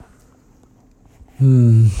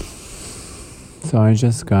So I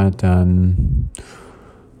just got done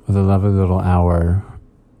with a lovely little hour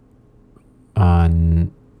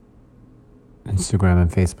on Instagram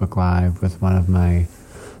and Facebook Live with one of my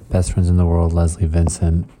best friends in the world, Leslie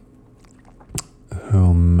Vincent,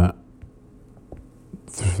 whom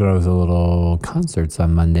throws a little concerts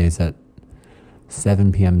on Mondays at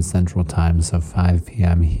 7 p.m. Central Time, so 5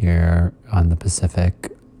 p.m. here on the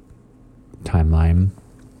Pacific timeline.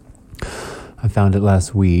 I found it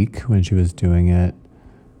last week when she was doing it,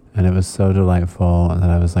 and it was so delightful that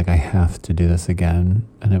I was like, I have to do this again.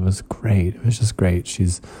 And it was great. It was just great.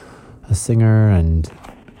 She's a singer and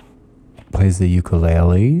plays the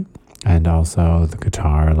ukulele and also the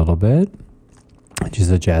guitar a little bit.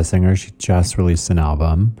 She's a jazz singer. She just released an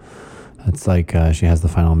album. It's like she has the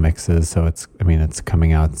final mixes, so it's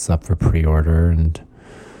coming out. It's up for pre-order, and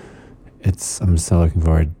I'm still looking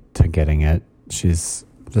forward to getting it. She's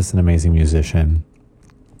just an amazing musician.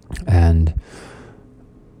 And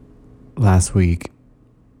last week,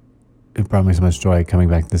 it brought me so much joy coming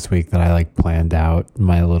back this week that I planned out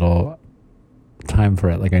my little time for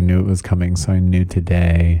it. I knew it was coming, so I knew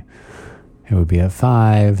today it would be at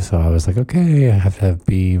 5. So I was like, okay, I have to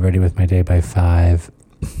be ready with my day by 5.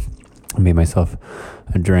 I made myself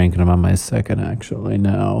a drink, and I'm on my second actually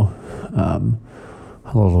now. A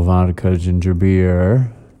little vodka, ginger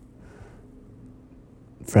beer,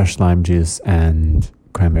 fresh lime juice, and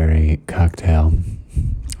cranberry cocktail.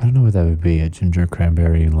 I don't know what that would be. A ginger,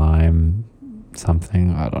 cranberry, lime,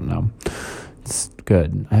 something. I don't know. It's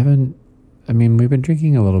good. We've been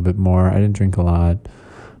drinking a little bit more. I didn't drink a lot.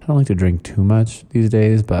 I don't like to drink too much these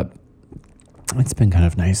days, but it's been kind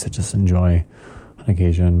of nice to just enjoy on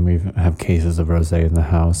occasion. We have cases of rosé in the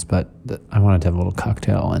house, but I wanted to have a little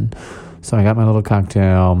cocktail. And so I got my little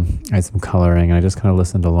cocktail. I had some coloring, and I just kind of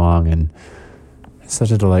listened along, and it's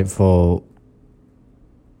such a delightful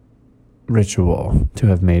ritual to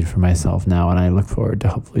have made for myself now, and I look forward to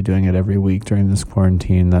hopefully doing it every week during this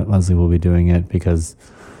quarantine that Leslie will be doing it, because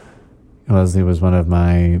Leslie was one of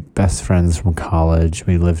my best friends from college.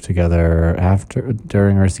 We lived together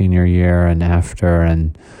during our senior year and after,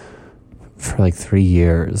 and for 3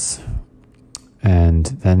 years. And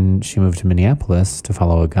then she moved to Minneapolis to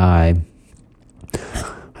follow a guy.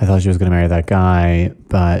 I thought she was going to marry that guy,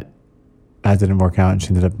 but that didn't work out, and she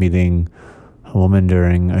ended up meeting a woman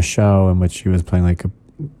during a show in which she was playing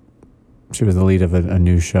she was the lead of a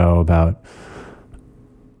new show about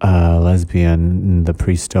a lesbian in the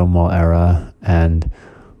pre-Stonewall era, and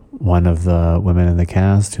one of the women in the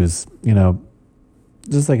cast who's,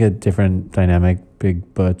 just a different dynamic,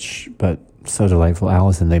 big butch, but so delightful,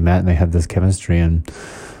 Allison. They met and they had this chemistry, and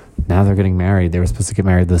now they're getting married. They were supposed to get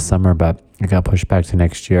married this summer, but it got pushed back to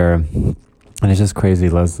next year. And it's just crazy.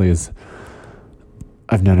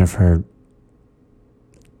 I've known her for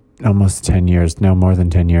almost 10 years, no, more than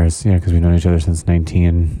 10 years, because we've known each other since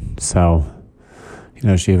 19. So,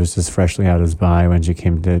 she was just freshly out as bi when she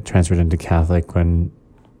transferred into Catholic. When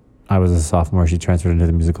I was a sophomore, she transferred into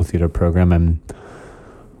the musical theater program, and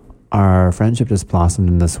our friendship just blossomed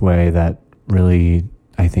in this way that really,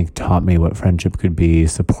 I think, taught me what friendship could be: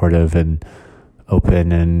 supportive and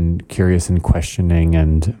open and curious and questioning.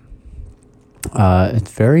 And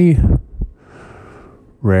it's very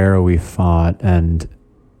rare we fought, and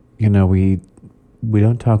we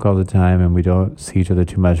don't talk all the time, and we don't see each other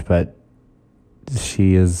too much, but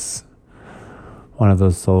she is one of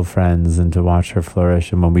those soul friends, and to watch her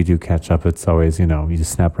flourish, and when we do catch up, it's always, you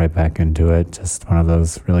just snap right back into it. Just one of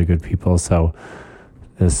those really good people. So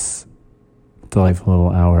this delightful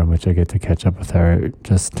little hour in which I get to catch up with her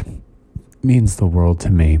just means the world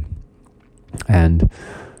to me. And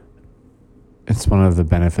it's one of the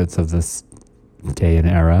benefits of this day and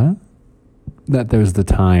era that there's the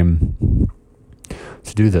time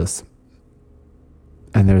to do this.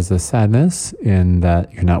 And there's a sadness in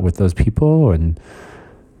that you're not with those people, and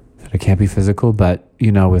that it can't be physical. But,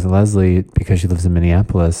 with Leslie, because she lives in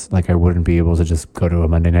Minneapolis, I wouldn't be able to just go to a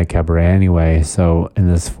Monday night cabaret anyway. So in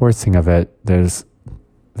this forcing of it, there's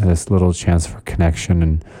this little chance for connection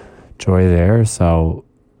and joy there. So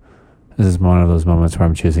this is one of those moments where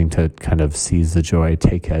I'm choosing to kind of seize the joy,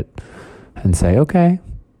 take it, and say, okay,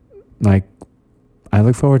 I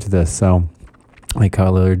look forward to this. So I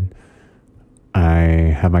colored. I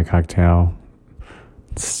had my cocktail.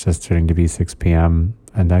 It's just starting to be 6 p.m.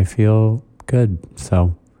 and I feel good.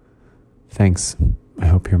 So thanks. I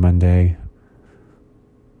hope your Monday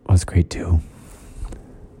was great too.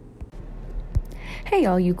 Hey,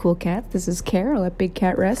 all you cool cats. This is Carol at Big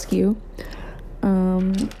Cat Rescue.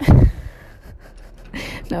 No,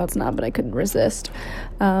 it's not, but I couldn't resist.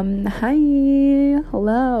 Hi.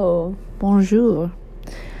 Hello. bonjour.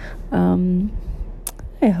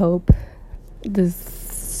 I hope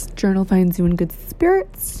this journal finds you in good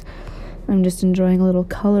spirits. I'm just enjoying a little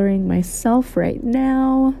coloring myself right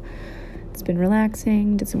now. It's been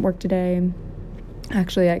relaxing, did some work today.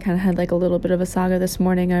 Actually, I kind of had like a little bit of a saga this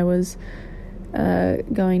morning. I was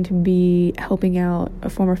going to be helping out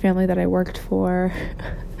a former family that I worked for.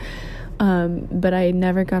 But I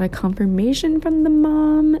never got a confirmation from the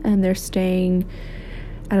mom, and they're staying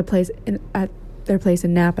at a place at their place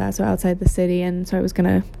in Napa, so outside the city, and so I was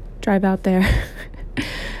gonna drive out there.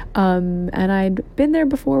 And I'd been there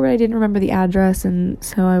before, but I didn't remember the address, and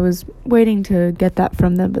so I was waiting to get that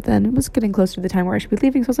from them, but then it was getting close to the time where I should be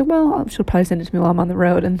leaving, so I was like, well, she'll probably send it to me while I'm on the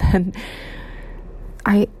road. And then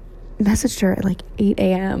I messaged her at like 8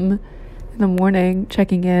 a.m. in the morning,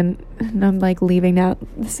 checking in, and I'm like leaving now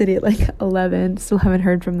the city at like 11, still haven't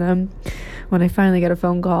heard from them, when I finally get a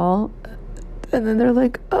phone call, and then they're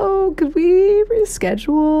like, oh, could we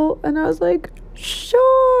reschedule? And I was like,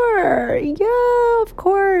 sure, yeah, of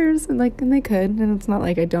course. And they could, and it's not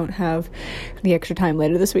like I don't have the extra time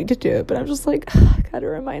later this week to do it, but I'm just like, God, it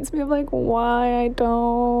reminds me of like why I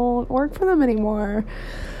don't work for them anymore.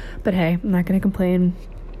 But hey, I'm not gonna complain.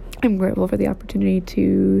 I'm grateful for the opportunity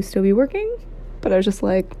to still be working, but I was just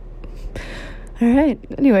like, all right.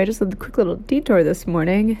 Anyway, I just did a quick little detour this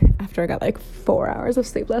morning after I got like 4 hours of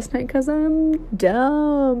sleep last night because I'm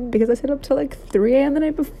dumb, because I stayed up till like 3 a.m. the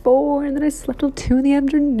night before, and then I slept till 2 in the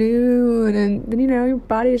afternoon, and then, you know, your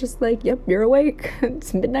body is just like, yep, you're awake.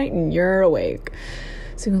 It's midnight and you're awake.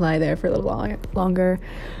 So you lie there for a little longer.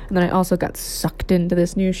 And then I also got sucked into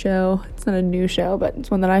this new show. It's not a new show, but it's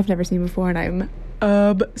one that I've never seen before, and I'm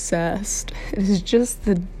obsessed. It is just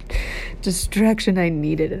the distraction I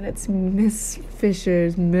needed, and it's Miss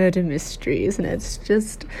Fisher's Murder Mysteries, and it's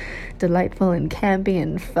just delightful and campy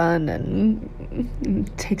and fun, and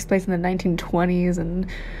it takes place in the 1920s, and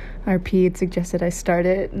RP had suggested I start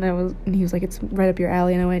it, and he was like, it's right up your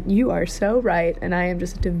alley, and I went, you are so right, and I am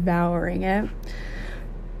just devouring it.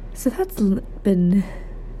 So that's been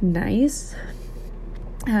nice.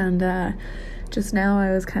 And just now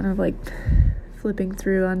I was kind of like flipping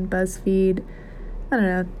through on BuzzFeed, I don't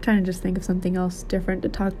know, trying to just think of something else different to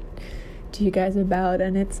talk to you guys about,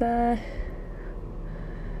 and it's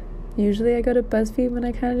usually I go to BuzzFeed when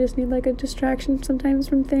I kind of just need like a distraction sometimes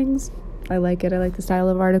from things. I like it. I like the style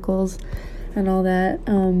of articles and all that.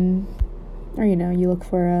 Or, you know, you look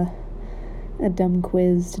for a dumb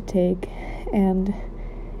quiz to take, and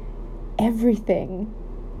everything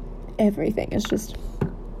is just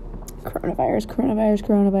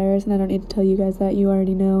coronavirus, and I don't need to tell you guys that. You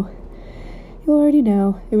already know.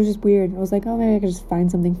 It was just weird. I was like, oh, maybe I could just find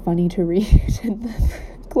something funny to read, and the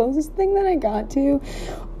closest thing that I got to,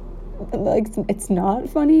 like, it's not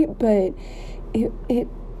funny, but it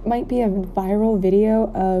might be a viral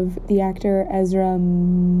video of the actor Ezra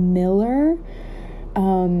Miller,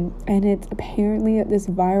 and it's apparently this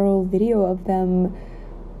viral video of them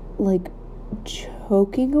like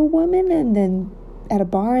choking a woman and then at a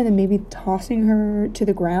bar, and then maybe tossing her to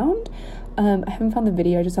the ground. I haven't found the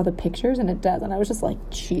video, I just saw the pictures, and it does, and I was just like,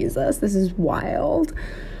 Jesus, this is wild.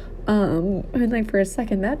 And like for a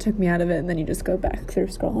second that took me out of it, and then you just go back through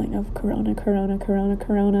scrolling of corona,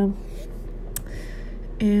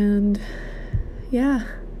 and yeah,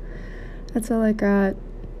 that's all I got.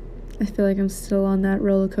 I feel like I'm still on that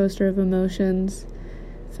roller coaster of emotions.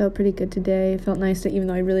 Felt pretty good today. Felt nice to, even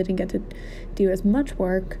though I really didn't get to do as much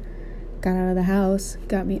work, got out of the house,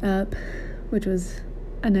 got me up, which was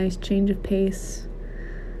a nice change of pace,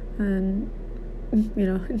 and, you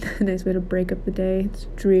know, a nice way to break up the day. It's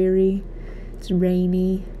dreary, it's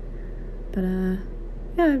rainy, but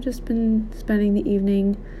yeah, I've just been spending the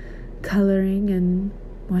evening coloring and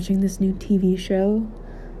watching this new TV show,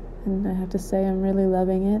 and I have to say I'm really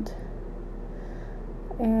loving it,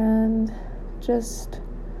 and just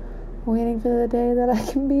waiting for the day that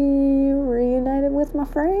I can be reunited with my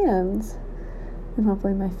friends and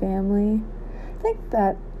hopefully my family. I think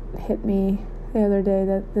that hit me the other day,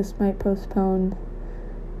 that this might postpone,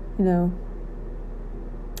 you know,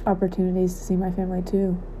 opportunities to see my family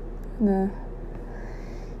too in the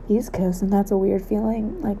East Coast, and that's a weird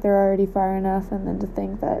feeling. Like, they're already far enough, and then to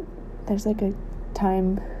think that there's like a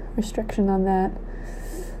time restriction on that.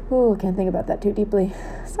 Oh, I can't think about that too deeply.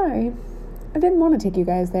 Sorry. I didn't want to take you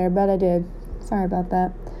guys there, but I did. Sorry about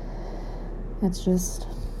that. It's just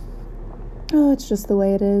the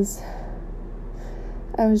way it is.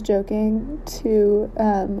 I was joking to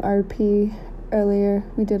RP earlier.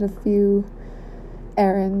 We did a few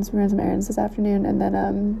errands. We ran some errands this afternoon, and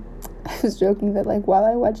then I was joking that, like, while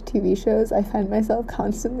I watch TV shows, I find myself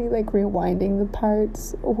constantly, like, rewinding the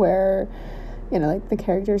parts where, you know, like, the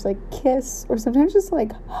characters, like, kiss or sometimes just,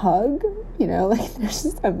 like, hug, you know, like, there's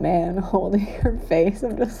just a man holding her face.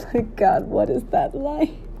 I'm just like, God, what is that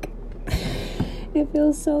like? It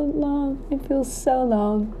feels so long,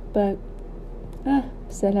 but,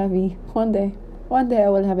 c'est la vie. One day I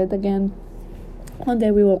will have it again. One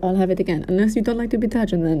day we will all have it again, unless you don't like to be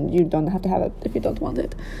touched, and then you don't have to have it if you don't want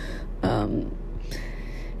it.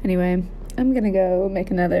 Anyway, I'm gonna go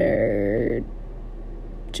make another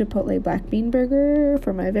Chipotle black bean burger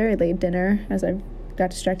for my very late dinner, as I got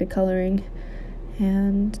distracted coloring.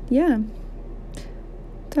 And yeah,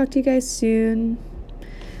 talk to you guys soon,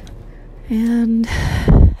 and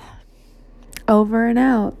over and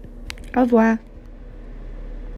out. Au revoir.